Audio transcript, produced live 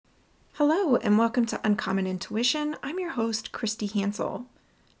Hello, and welcome to Uncommon Intuition. I'm your host, Christy Hansel.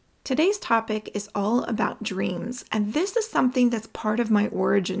 Today's topic is all about dreams, and this is something that's part of my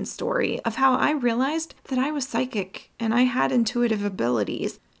origin story of how I realized that I was psychic and I had intuitive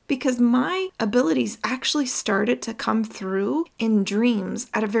abilities, because my abilities actually started to come through in dreams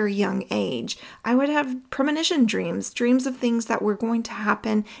at a very young age. I would have premonition dreams, dreams of things that were going to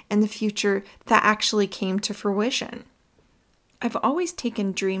happen in the future that actually came to fruition. I've always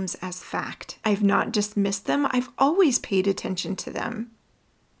taken dreams as fact. I've not dismissed them. I've always paid attention to them.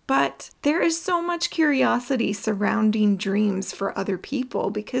 But there is so much curiosity surrounding dreams for other people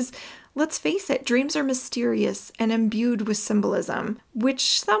because, let's face it, dreams are mysterious and imbued with symbolism,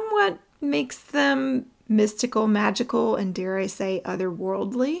 which somewhat makes them mystical, magical, and dare I say,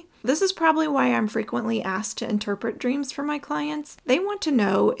 otherworldly. This is probably why I'm frequently asked to interpret dreams for my clients. They want to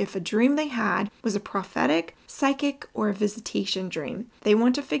know if a dream they had was a prophetic, psychic, or a visitation dream. They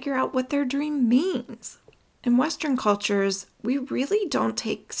want to figure out what their dream means. In Western cultures, we really don't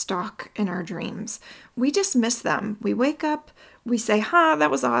take stock in our dreams. We dismiss them. We wake up, we say,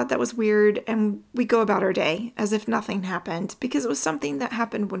 that was odd, that was weird, and we go about our day as if nothing happened because it was something that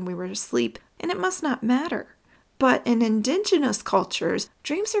happened when we were asleep, and it must not matter. But in indigenous cultures,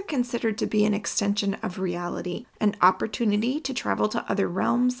 dreams are considered to be an extension of reality, an opportunity to travel to other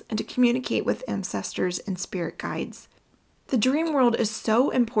realms and to communicate with ancestors and spirit guides. The dream world is so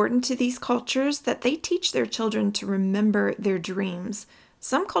important to these cultures that they teach their children to remember their dreams.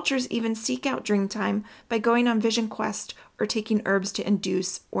 Some cultures even seek out dream time by going on vision quest or taking herbs to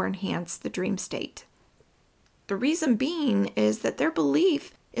induce or enhance the dream state. The reason being is that their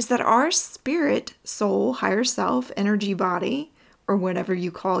belief is that our spirit, soul, higher self, energy body, or whatever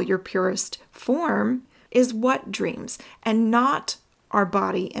you call your purest form, is what dreams, and not our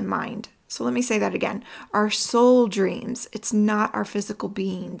body and mind. So let me say that again. Our soul dreams. It's not our physical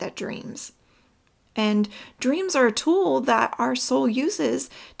being that dreams. And dreams are a tool that our soul uses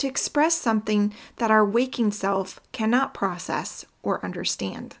to express something that our waking self cannot process or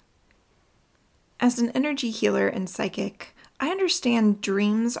understand. As an energy healer and psychic, I understand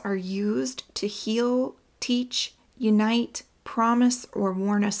dreams are used to heal, teach, unite, promise, or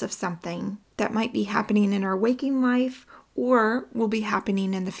warn us of something that might be happening in our waking life or will be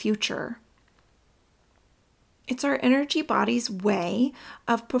happening in the future. It's our energy body's way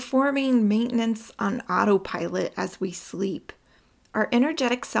of performing maintenance on autopilot as we sleep. Our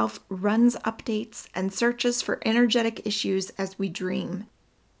energetic self runs updates and searches for energetic issues as we dream.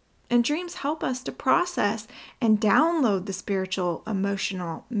 And dreams help us to process and download the spiritual,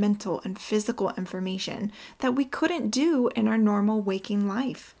 emotional, mental, and physical information that we couldn't do in our normal waking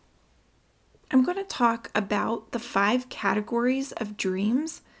life. I'm going to talk about the 5 categories of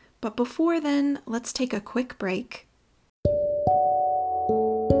dreams, but before then, let's take a quick break.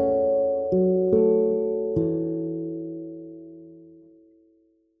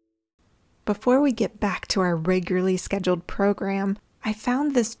 Before we get back to our regularly scheduled program, I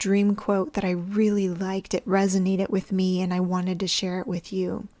found this dream quote that I really liked. It resonated with me and I wanted to share it with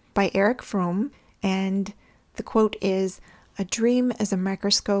you. By Erich Fromm, and the quote is, "A dream is a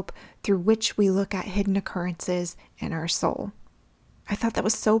microscope through which we look at hidden occurrences in our soul." I thought that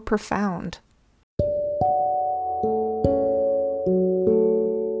was so profound.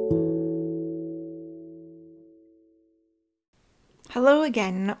 Hello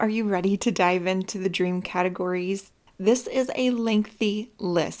again. Are you ready to dive into the dream categories? This is a lengthy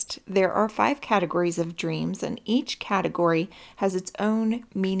list. There are 5 categories of dreams, and each category has its own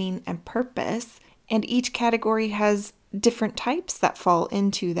meaning and purpose, and each category has different types that fall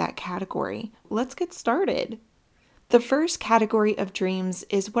into that category. Let's get started. The first category of dreams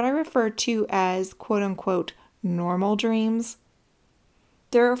is what I refer to as quote-unquote normal dreams.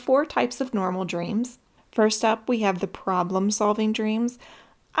 There are 4 types of normal dreams. First up, we have the problem-solving dreams.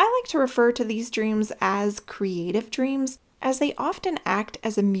 I like to refer to these dreams as creative dreams, as they often act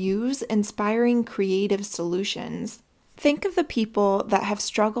as a muse inspiring creative solutions. Think of the people that have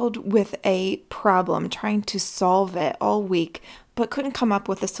struggled with a problem, trying to solve it all week, but couldn't come up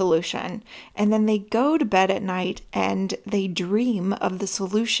with a solution. And then they go to bed at night and they dream of the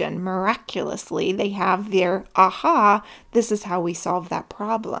solution. Miraculously, they have their, aha, this is how we solve that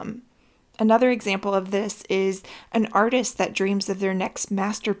problem. Another example of this is an artist that dreams of their next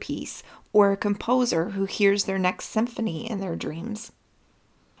masterpiece, or a composer who hears their next symphony in their dreams.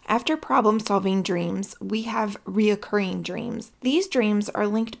 After problem-solving dreams, we have reoccurring dreams. These dreams are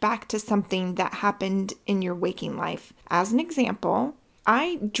linked back to something that happened in your waking life. As an example,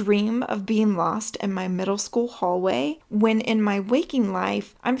 I dream of being lost in my middle school hallway when in my waking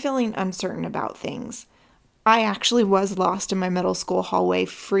life, I'm feeling uncertain about things. I actually was lost in my middle school hallway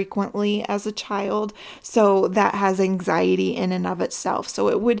frequently as a child, so that has anxiety in and of itself. So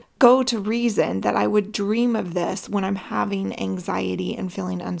it would go to reason that I would dream of this when I'm having anxiety and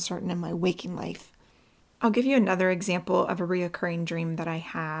feeling uncertain in my waking life. I'll give you another example of a reoccurring dream that I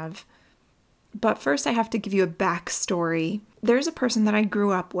have. But first, I have to give you a backstory. There's a person that I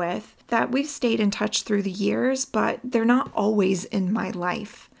grew up with that we've stayed in touch through the years, but they're not always in my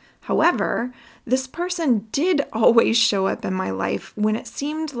life. However, this person did always show up in my life when it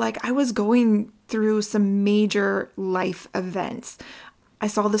seemed like I was going through some major life events. I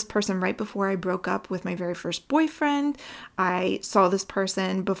saw this person right before I broke up with my very first boyfriend. I saw this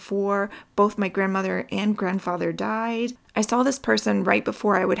person before both my grandmother and grandfather died. I saw this person right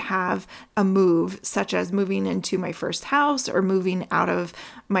before I would have a move, such as moving into my first house or moving out of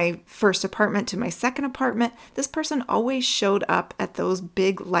my first apartment to my second apartment. This person always showed up at those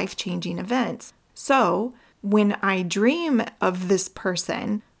big life-changing events. So when I dream of this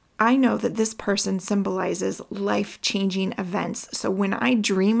person, I know that this person symbolizes life-changing events. So when I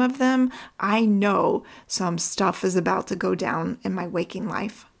dream of them, I know some stuff is about to go down in my waking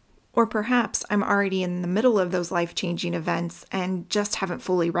life. Or perhaps I'm already in the middle of those life-changing events and just haven't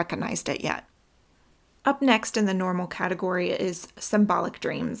fully recognized it yet. Up next in the normal category is symbolic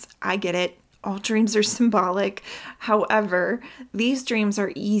dreams. I get it. All dreams are symbolic. However, these dreams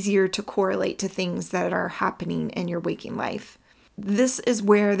are easier to correlate to things that are happening in your waking life. This is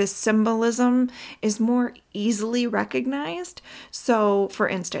where the symbolism is more easily recognized. So, for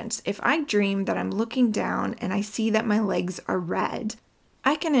instance, if I dream that I'm looking down and I see that my legs are red,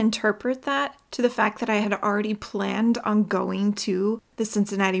 I can interpret that to the fact that I had already planned on going to the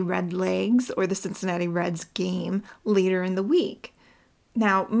Cincinnati Red Legs or the Cincinnati Reds game later in the week.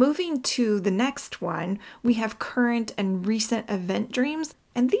 Now, moving to the next one, we have current and recent event dreams.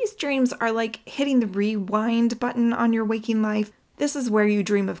 And these dreams are like hitting the rewind button on your waking life. This is where you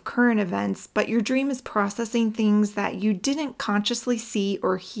dream of current events, but your dream is processing things that you didn't consciously see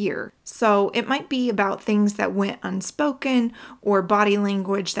or hear. So it might be about things that went unspoken or body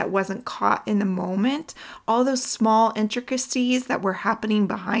language that wasn't caught in the moment. All those small intricacies that were happening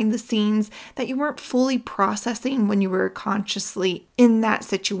behind the scenes that you weren't fully processing when you were consciously in that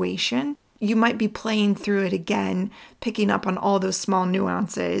situation. You might be playing through it again, picking up on all those small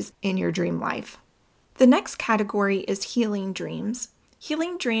nuances in your dream life. The next category is healing dreams.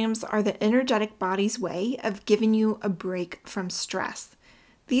 Healing dreams are the energetic body's way of giving you a break from stress.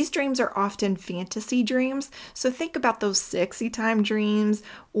 These dreams are often fantasy dreams, so think about those sexy time dreams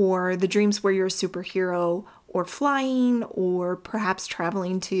or the dreams where you're a superhero or flying or perhaps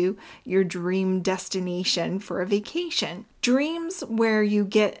traveling to your dream destination for a vacation. Dreams where you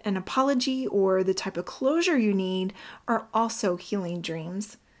get an apology or the type of closure you need are also healing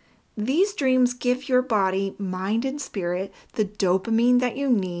dreams. These dreams give your body, mind, and spirit the dopamine that you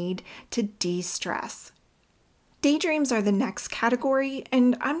need to de-stress. Daydreams are the next category,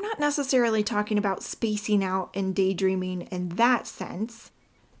 and I'm not necessarily talking about spacing out and daydreaming in that sense.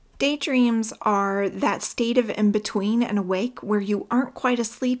 Daydreams are that state of in-between and awake where you aren't quite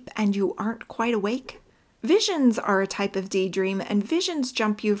asleep and you aren't quite awake. Visions are a type of daydream, and visions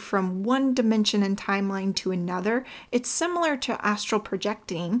jump you from one dimension and timeline to another. It's similar to astral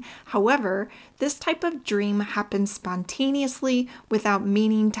projecting. However, this type of dream happens spontaneously without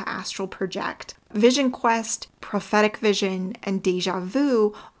meaning to astral project. Vision quest, prophetic vision, and deja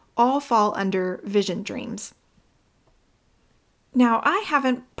vu all fall under vision dreams. Now, I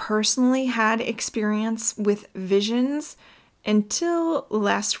haven't personally had experience with visions until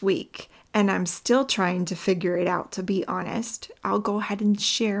last week. And I'm still trying to figure it out, to be honest. I'll go ahead and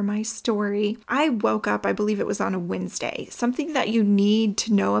share my story. I woke up, I believe it was on a Wednesday. Something that you need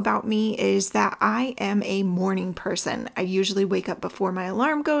to know about me is that I am a morning person. I usually wake up before my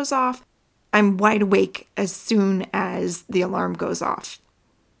alarm goes off. I'm wide awake as soon as the alarm goes off.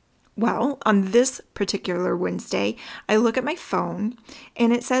 Well, on this particular Wednesday, I look at my phone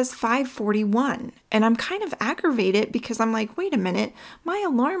and it says 5:41, and I'm kind of aggravated because I'm like, wait a minute, my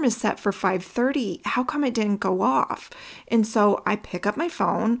alarm is set for 5:30. How come it didn't go off? And so I pick up my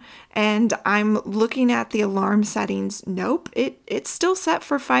phone and I'm looking at the alarm settings. Nope, it's still set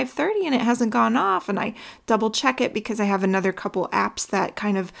for 5:30 and it hasn't gone off. And I double check it because I have another couple apps that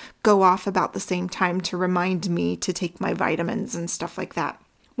kind of go off about the same time to remind me to take my vitamins and stuff like that.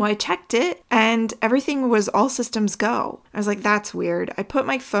 Well, I checked it and everything was all systems go. I was like, that's weird. I put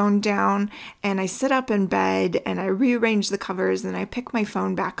my phone down and I sit up in bed and I rearrange the covers and I pick my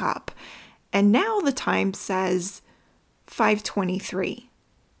phone back up. And now the time says 5:23.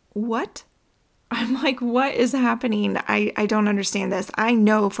 What? I'm like, what is happening? I don't understand this. I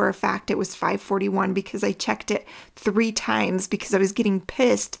know for a fact it was 5:41 because I checked it 3 times because I was getting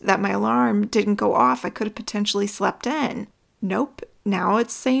pissed that my alarm didn't go off. I could have potentially slept in. Nope. Now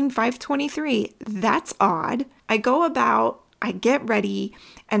it's saying 5:23. That's odd. I get ready,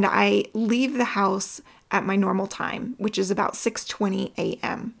 and I leave the house at my normal time, which is about 6:20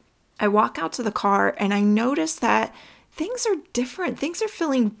 a.m. I walk out to the car and I notice that things are different. Things are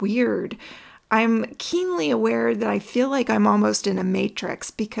feeling weird. I'm keenly aware that I feel like I'm almost in a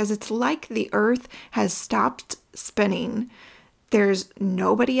matrix because it's like the earth has stopped spinning. There's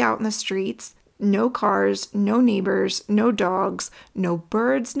nobody out in the streets, no cars, no neighbors, no dogs, no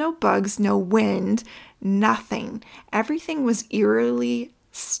birds, no bugs, no wind, nothing. Everything was eerily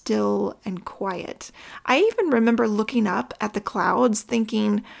still and quiet. I even remember looking up at the clouds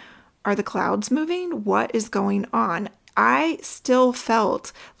thinking, are the clouds moving? What is going on? I still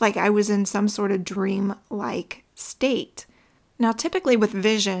felt like I was in some sort of dream-like state. Now, typically with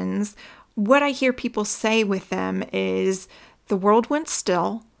visions, what I hear people say with them is the world went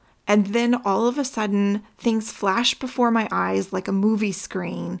still, and then all of a sudden things flashed before my eyes like a movie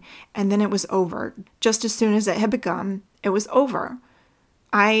screen, and then it was over. Just as soon as it had begun, it was over.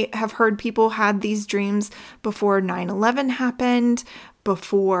 I have heard people had these dreams before 9/11 happened,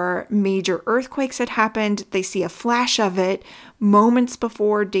 before major earthquakes had happened. They see a flash of it moments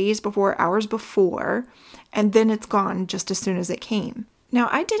before, days before, hours before, and then it's gone just as soon as it came. Now,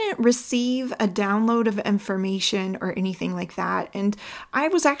 I didn't receive a download of information or anything like that, and I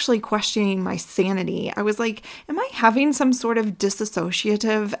was actually questioning my sanity. I was like, am I having some sort of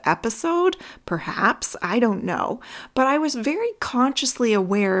dissociative episode? Perhaps, I don't know. But I was very consciously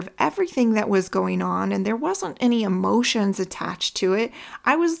aware of everything that was going on, and there wasn't any emotions attached to it.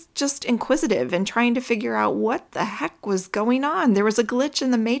 I was just inquisitive and trying to figure out what the heck was going on. There was a glitch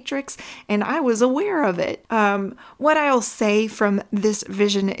in the matrix, and I was aware of it. What I'll say from this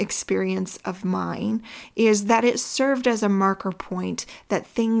vision experience of mine is that it served as a marker point that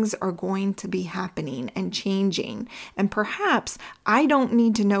things are going to be happening and changing. And perhaps I don't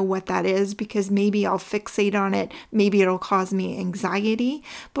need to know what that is because maybe I'll fixate on it. Maybe it'll cause me anxiety.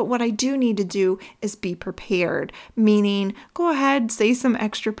 But what I do need to do is be prepared, meaning go ahead, say some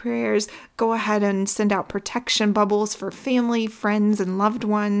extra prayers, go ahead and send out protection bubbles for family, friends, and loved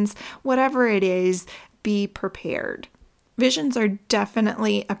ones. Whatever it is, be prepared. Visions are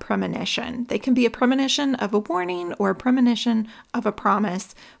definitely a premonition. They can be a premonition of a warning or a premonition of a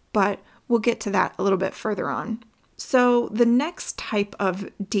promise, but we'll get to that a little bit further on. So the next type of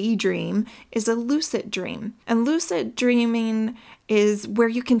daydream is a lucid dream. And lucid dreaming is where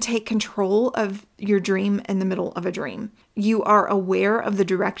you can take control of your dream in the middle of a dream. You are aware of the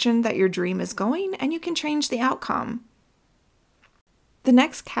direction that your dream is going, and you can change the outcome. The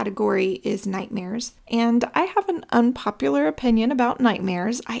next category is nightmares, and I have an unpopular opinion about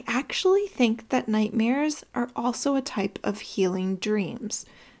nightmares. I actually think that nightmares are also a type of healing dreams.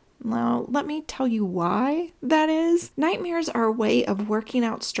 Now, let me tell you why that is. Nightmares are a way of working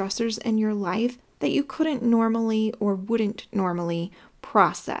out stressors in your life that you couldn't normally or wouldn't normally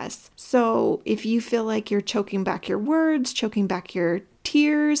process. So if you feel like you're choking back your words, choking back your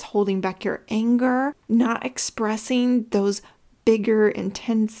tears, holding back your anger, not expressing those bigger,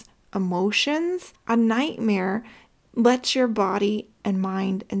 intense emotions, a nightmare lets your body and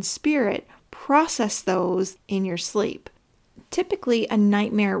mind and spirit process those in your sleep. Typically, a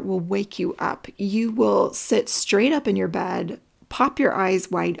nightmare will wake you up. You will sit straight up in your bed, pop your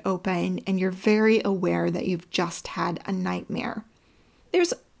eyes wide open, and you're very aware that you've just had a nightmare.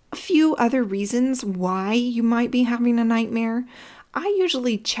 There's a few other reasons why you might be having a nightmare. I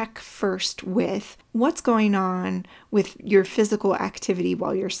usually check first with what's going on with your physical activity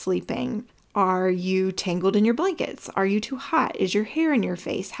while you're sleeping. Are you tangled in your blankets? Are you too hot? Is your hair in your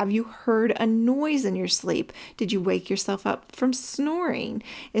face? Have you heard a noise in your sleep? Did you wake yourself up from snoring?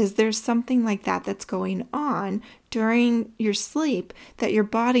 Is there something like that that's going on during your sleep that your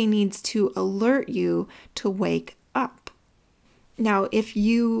body needs to alert you to wake up? Now, if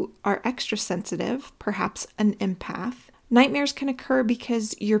you are extra sensitive, perhaps an empath, nightmares can occur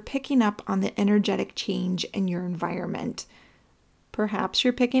because you're picking up on the energetic change in your environment. Perhaps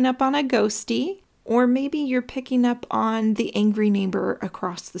you're picking up on a ghostie, or maybe you're picking up on the angry neighbor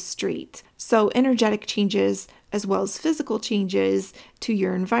across the street. So energetic changes as well as physical changes to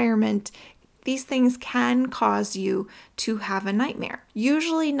your environment, these things can cause you to have a nightmare.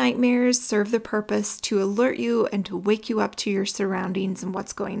 Usually nightmares serve the purpose to alert you and to wake you up to your surroundings and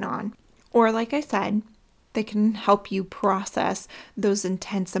what's going on. Or like I said, they can help you process those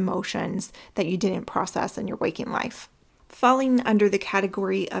intense emotions that you didn't process in your waking life. Falling under the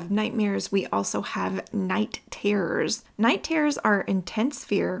category of nightmares, we also have night terrors. Night terrors are intense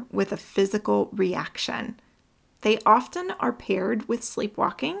fear with a physical reaction. They often are paired with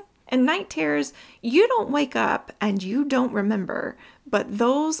sleepwalking. And night terrors, you don't wake up and you don't remember, but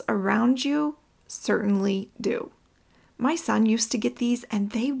those around you certainly do. My son used to get these and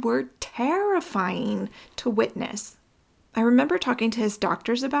they were terrifying to witness. I remember talking to his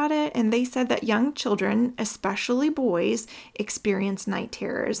doctors about it, and they said that young children, especially boys, experience night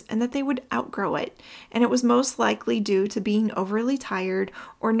terrors and that they would outgrow it. And it was most likely due to being overly tired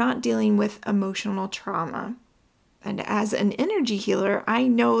or not dealing with emotional trauma. And as an energy healer, I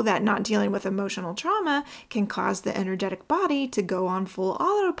know that not dealing with emotional trauma can cause the energetic body to go on full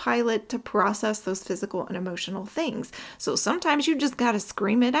autopilot to process those physical and emotional things. So sometimes you just gotta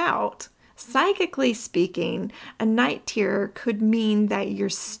scream it out. Psychically speaking, a night terror could mean that you're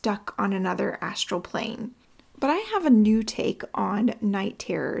stuck on another astral plane. But I have a new take on night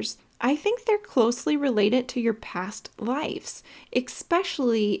terrors. I think they're closely related to your past lives,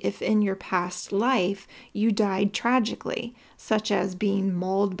 especially if in your past life you died tragically, such as being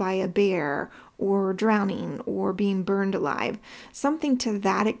mauled by a bear or drowning or being burned alive. Something to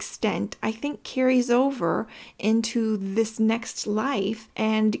that extent, I think, carries over into this next life,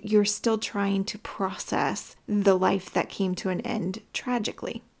 and you're still trying to process the life that came to an end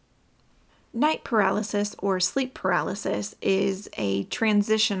tragically. Night paralysis or sleep paralysis is a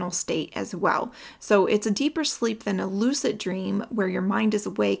transitional state as well. So it's a deeper sleep than a lucid dream where your mind is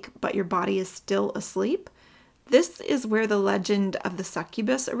awake but your body is still asleep. This is where the legend of the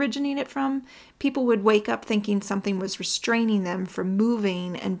succubus originated from. People would wake up thinking something was restraining them from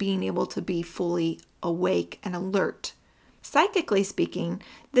moving and being able to be fully awake and alert. Psychically speaking,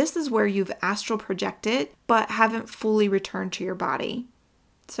 this is where you've astral projected but haven't fully returned to your body.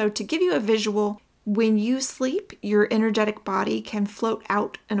 So to give you a visual, when you sleep, your energetic body can float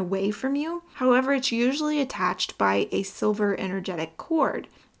out and away from you. However, it's usually attached by a silver energetic cord.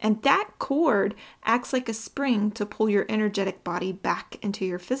 And that cord acts like a spring to pull your energetic body back into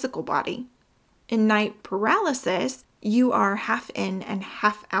your physical body. In night paralysis, you are half in and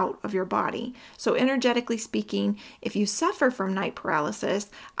half out of your body. So energetically speaking, if you suffer from night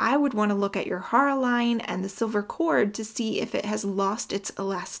paralysis, I would want to look at your hara line and the silver cord to see if it has lost its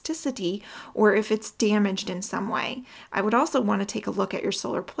elasticity or if it's damaged in some way. I would also want to take a look at your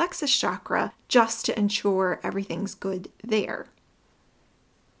solar plexus chakra just to ensure everything's good there.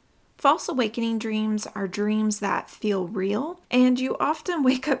 False awakening dreams are dreams that feel real, and you often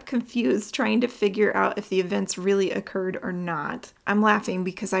wake up confused trying to figure out if the events really occurred or not. I'm laughing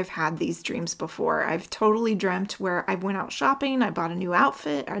because I've had these dreams before. I've totally dreamt where I went out shopping, I bought a new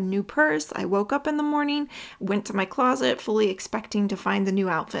outfit, a new purse, I woke up in the morning, went to my closet fully expecting to find the new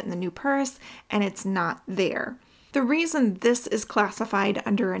outfit and the new purse, and it's not there. The reason this is classified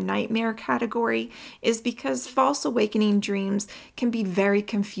under a nightmare category is because false awakening dreams can be very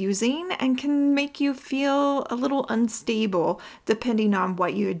confusing and can make you feel a little unstable depending on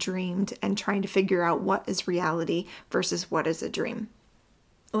what you had dreamed and trying to figure out what is reality versus what is a dream.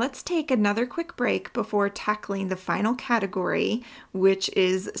 Let's take another quick break before tackling the final category, which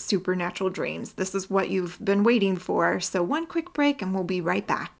is supernatural dreams. This is what you've been waiting for, so one quick break and we'll be right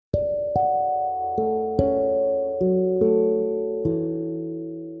back.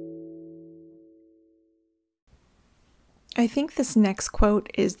 I think this next quote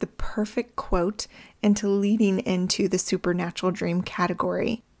is the perfect quote into leading into the supernatural dream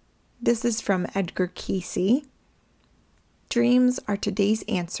category. This is from Edgar Cayce. Dreams are today's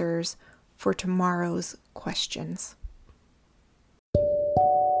answers for tomorrow's questions.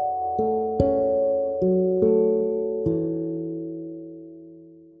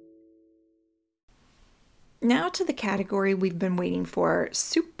 Now to the category we've been waiting for,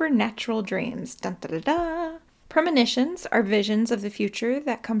 supernatural dreams. Dun, da, da, da. Premonitions are visions of the future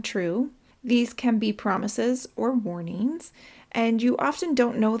that come true. These can be promises or warnings, and you often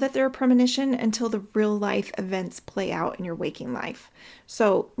don't know that they're a premonition until the real life events play out in your waking life.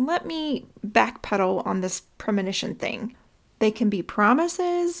 So let me backpedal on this premonition thing. They can be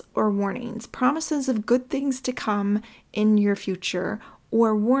promises or warnings, promises of good things to come in your future,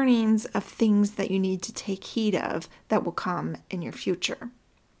 or warnings of things that you need to take heed of that will come in your future.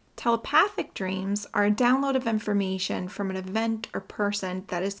 Telepathic dreams are a download of information from an event or person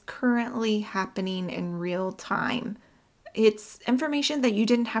that is currently happening in real time. It's information that you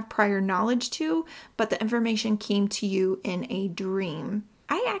didn't have prior knowledge to, but the information came to you in a dream.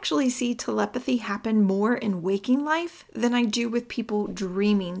 I actually see telepathy happen more in waking life than I do with people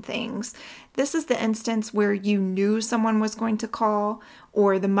dreaming things. This is the instance where you knew someone was going to call,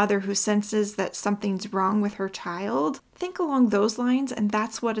 or the mother who senses that something's wrong with her child. Think along those lines, and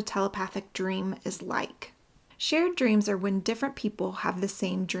that's what a telepathic dream is like. Shared dreams are when different people have the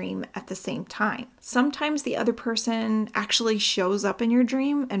same dream at the same time. Sometimes the other person actually shows up in your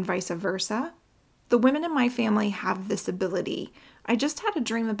dream and vice versa. The women in my family have this ability. I just had a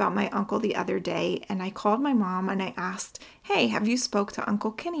dream about my uncle the other day, and I called my mom and I asked, "Hey, have you spoke to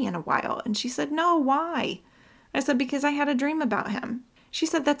Uncle Kenny in a while?" And she said, "No, why?" I said, "Because I had a dream about him." She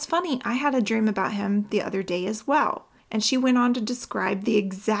said, "That's funny, I had a dream about him the other day as well." And she went on to describe the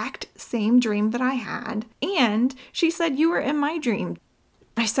exact same dream that I had, and she said, "You were in my dream."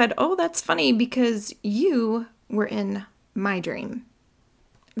 I said, "Oh, that's funny because you were in my dream."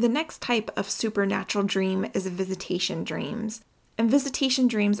 The next type of supernatural dream is visitation dreams. And visitation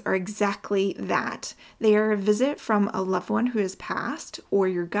dreams are exactly that. They are a visit from a loved one who has passed, or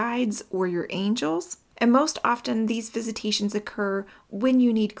your guides, or your angels. And most often, these visitations occur when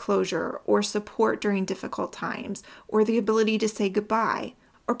you need closure, or support during difficult times, or the ability to say goodbye,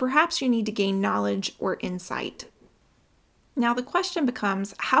 or perhaps you need to gain knowledge or insight. Now, the question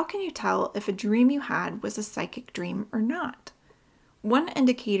becomes, how can you tell if a dream you had was a psychic dream or not? One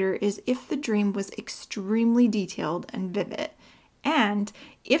indicator is if the dream was extremely detailed and vivid. And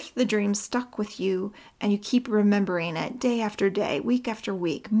if the dream stuck with you and you keep remembering it day after day, week after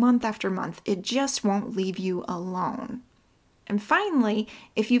week, month after month, it just won't leave you alone. And finally,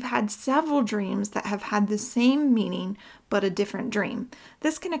 if you've had several dreams that have had the same meaning but a different dream,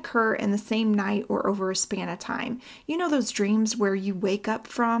 this can occur in the same night or over a span of time. You know those dreams where you wake up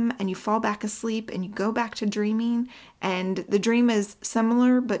from and you fall back asleep and you go back to dreaming and the dream is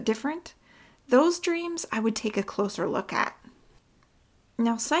similar but different? Those dreams I would take a closer look at.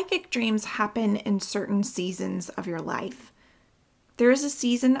 Now, psychic dreams happen in certain seasons of your life. There is a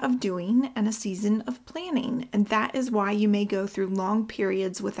season of doing and a season of planning, and that is why you may go through long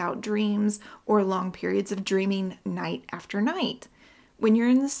periods without dreams or long periods of dreaming night after night. When you're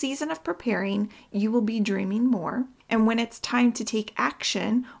in the season of preparing, you will be dreaming more, and when it's time to take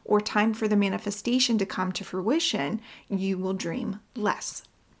action or time for the manifestation to come to fruition, you will dream less.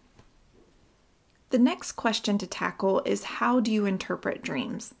 The next question to tackle is, how do you interpret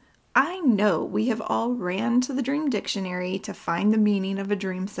dreams? I know we have all ran to the dream dictionary to find the meaning of a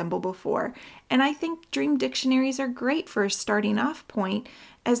dream symbol before, and I think dream dictionaries are great for a starting off point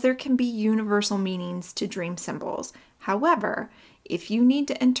as there can be universal meanings to dream symbols. However, if you need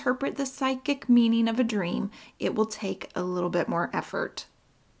to interpret the psychic meaning of a dream, it will take a little bit more effort.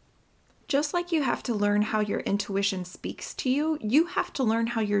 Just like you have to learn how your intuition speaks to you, you have to learn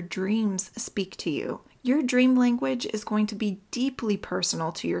how your dreams speak to you. Your dream language is going to be deeply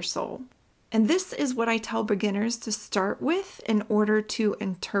personal to your soul. And this is what I tell beginners to start with in order to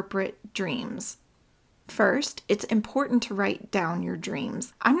interpret dreams. First, it's important to write down your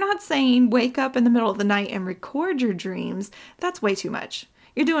dreams. I'm not saying wake up in the middle of the night and record your dreams. That's way too much.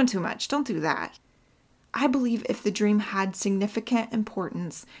 You're doing too much. Don't do that. I believe if the dream had significant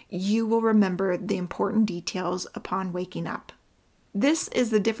importance, you will remember the important details upon waking up. This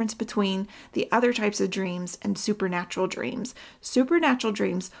is the difference between the other types of dreams and supernatural dreams. Supernatural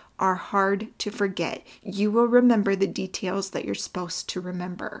dreams are hard to forget. You will remember the details that you're supposed to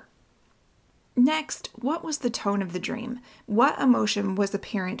remember. Next, what was the tone of the dream? What emotion was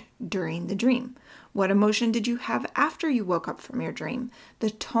apparent during the dream? What emotion did you have after you woke up from your dream? The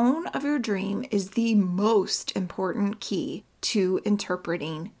tone of your dream is the most important key to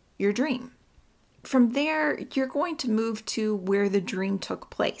interpreting your dream. From there, you're going to move to where the dream took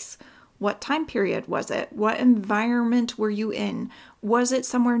place. What time period was it? What environment were you in? Was it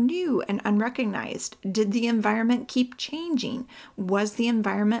somewhere new and unrecognized? Did the environment keep changing? Was the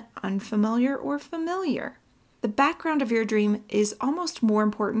environment unfamiliar or familiar? The background of your dream is almost more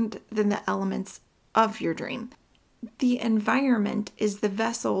important than the elements of your dream. The environment is the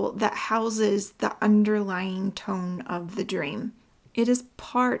vessel that houses the underlying tone of the dream. It is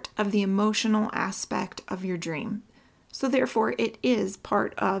part of the emotional aspect of your dream. So therefore, it is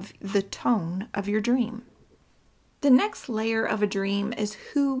part of the tone of your dream. The next layer of a dream is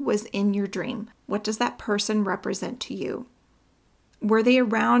who was in your dream. What does that person represent to you? Were they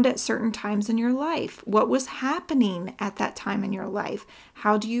around at certain times in your life? What was happening at that time in your life?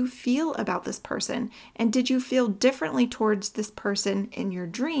 How do you feel about this person? And did you feel differently towards this person in your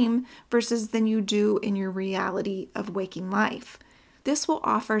dream versus than you do in your reality of waking life? This will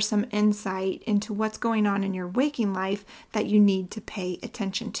offer some insight into what's going on in your waking life that you need to pay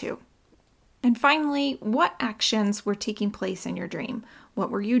attention to. And finally, what actions were taking place in your dream? What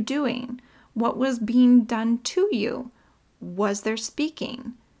were you doing? What was being done to you? Was there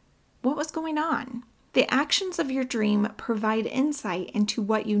speaking? What was going on? The actions of your dream provide insight into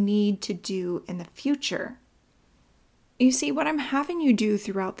what you need to do in the future. You see, what I'm having you do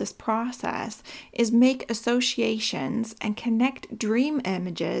throughout this process is make associations and connect dream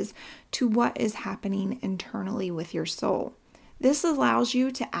images to what is happening internally with your soul. This allows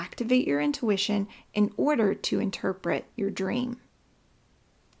you to activate your intuition in order to interpret your dream.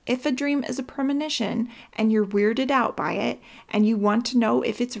 If a dream is a premonition and you're weirded out by it and you want to know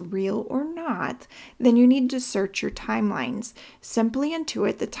if it's real or not, then you need to search your timelines. Simply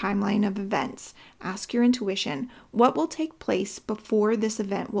intuit the timeline of events. Ask your intuition, what will take place before this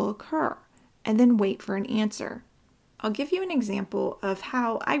event will occur? And then wait for an answer. I'll give you an example of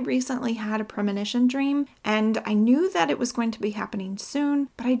how I recently had a premonition dream, and I knew that it was going to be happening soon,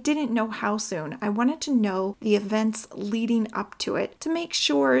 but I didn't know how soon. I wanted to know the events leading up to it to make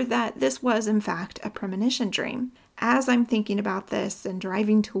sure that this was in fact a premonition dream. As I'm thinking about this and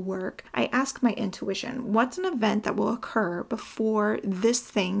driving to work, I ask my intuition, what's an event that will occur before this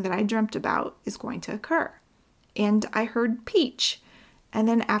thing that I dreamt about is going to occur? And I heard peach. And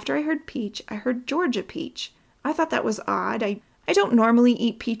then after I heard peach, I heard Georgia peach. I thought that was odd. I don't normally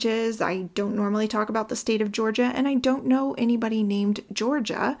eat peaches. I don't normally talk about the state of Georgia, and I don't know anybody named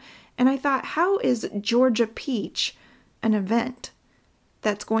Georgia. And I thought, how is Georgia peach an event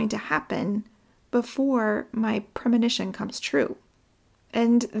that's going to happen before my premonition comes true?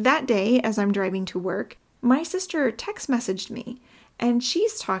 And that day, as I'm driving to work, my sister text messaged me, and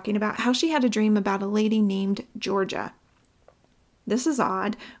she's talking about how she had a dream about a lady named Georgia. This is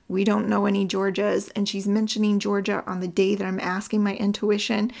odd. We don't know any Georgias, and she's mentioning Georgia on the day that I'm asking my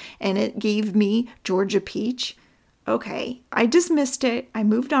intuition, and it gave me Georgia peach. Okay, I dismissed it. I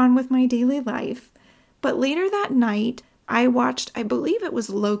moved on with my daily life. But later that night, I watched, I believe it was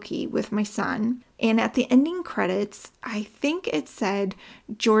Loki with my son, and at the ending credits, I think it said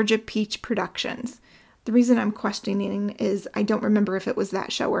Georgia Peach Productions. The reason I'm questioning is I don't remember if it was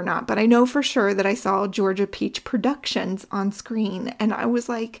that show or not, but I know for sure that I saw Georgia Peach Productions on screen, and I was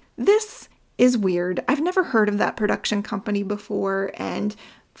like, this is weird. I've never heard of that production company before, and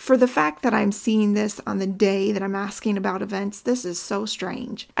for the fact that I'm seeing this on the day that I'm asking about events, this is so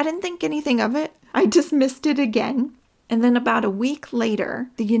strange. I didn't think anything of it. I dismissed it again. And then about a week later,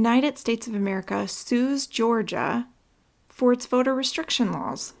 the United States of America sues Georgia for its voter restriction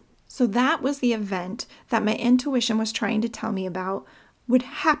laws. So that was the event that my intuition was trying to tell me about would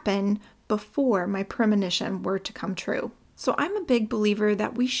happen before my premonition were to come true. So I'm a big believer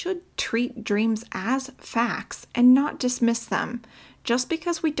that we should treat dreams as facts and not dismiss them. Just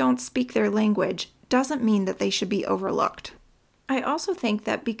because we don't speak their language doesn't mean that they should be overlooked. I also think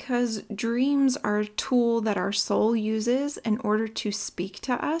that because dreams are a tool that our soul uses in order to speak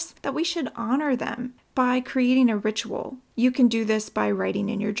to us, that we should honor them by creating a ritual. You can do this by writing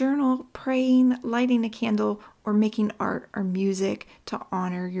in your journal, praying, lighting a candle, or making art or music to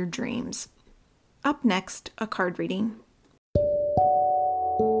honor your dreams. Up next, a card reading.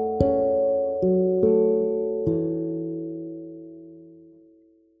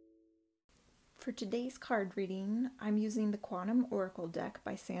 For today's card reading, I'm using the Quantum Oracle deck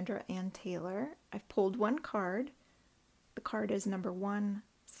by Sandra Ann Taylor. I've pulled one card. The card is number 1,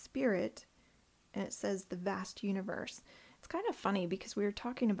 Spirit, and it says the vast universe. It's kind of funny because we were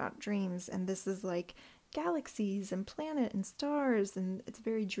talking about dreams, and this is like galaxies and planet and stars, and it's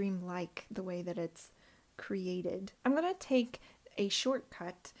very dreamlike the way that it's created. I'm going to take a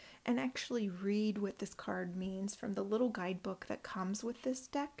shortcut and actually read what this card means from the little guidebook that comes with this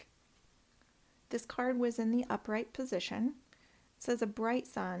deck. This card was in the upright position. It says a bright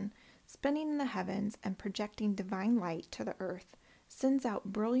sun spinning in the heavens and projecting divine light to the earth sends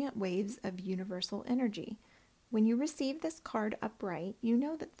out brilliant waves of universal energy. When you receive this card upright, you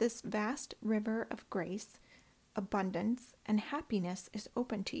know that this vast river of grace, abundance, and happiness is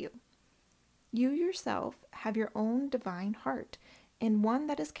open to you. You yourself have your own divine heart and one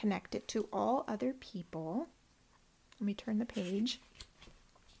that is connected to all other people. Let me turn the page.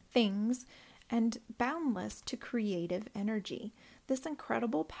 Things and boundless to creative energy. This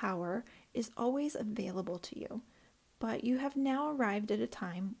incredible power is always available to you, but you have now arrived at a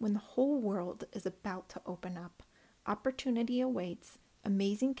time when the whole world is about to open up. Opportunity awaits,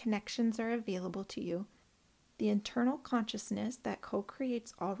 amazing connections are available to you. The internal consciousness that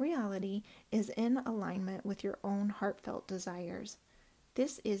co-creates all reality is in alignment with your own heartfelt desires.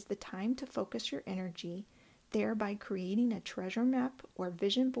 This is the time to focus your energy, thereby creating a treasure map or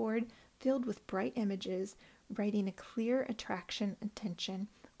vision board filled with bright images, writing a clear attraction intention,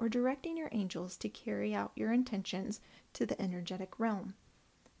 or directing your angels to carry out your intentions to the energetic realm.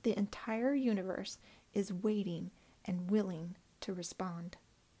 The entire universe is waiting and willing to respond.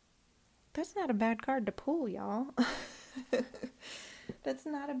 That's not a bad card to pull, y'all. That's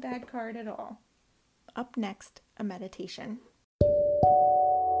not a bad card at all. Up next, a meditation.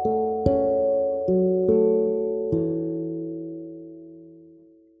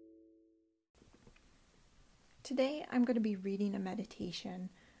 Today, I'm going to be reading a meditation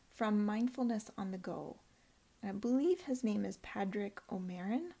from Mindfulness on the Go. I believe his name is Padraig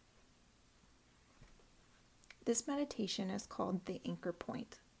O'Meara. This meditation is called the Anchor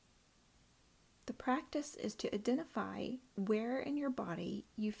Point. The practice is to identify where in your body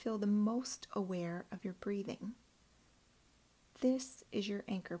you feel the most aware of your breathing. This is your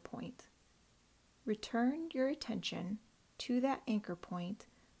anchor point. Return your attention to that anchor point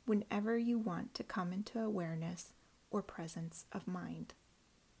whenever you want to come into awareness or presence of mind.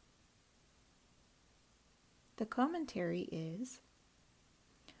 The commentary is,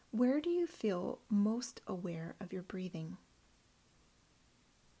 where do you feel most aware of your breathing?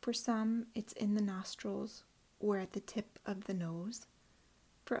 For some, it's in the nostrils or at the tip of the nose.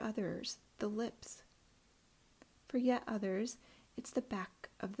 For others, the lips. For yet others, it's the back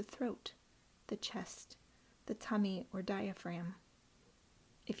of the throat, the chest, the tummy or diaphragm.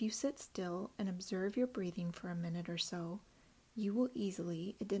 If you sit still and observe your breathing for a minute or so, you will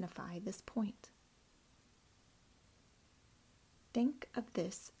easily identify this point. Think of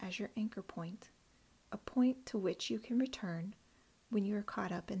this as your anchor point, a point to which you can return when you are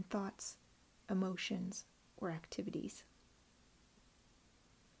caught up in thoughts, emotions, or activities.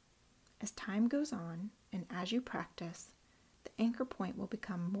 As time goes on and as you practice, the anchor point will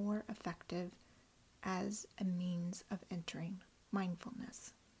become more effective as a means of entering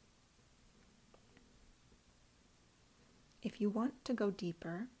mindfulness. If you want to go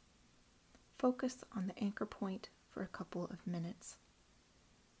deeper, focus on the anchor point for a couple of minutes.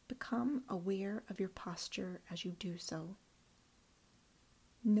 Become aware of your posture as you do so.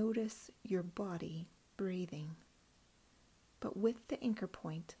 Notice your body breathing, but with the anchor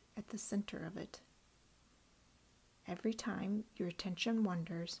point at the center of it. Every time your attention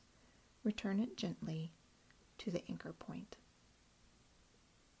wanders, return it gently to the anchor point.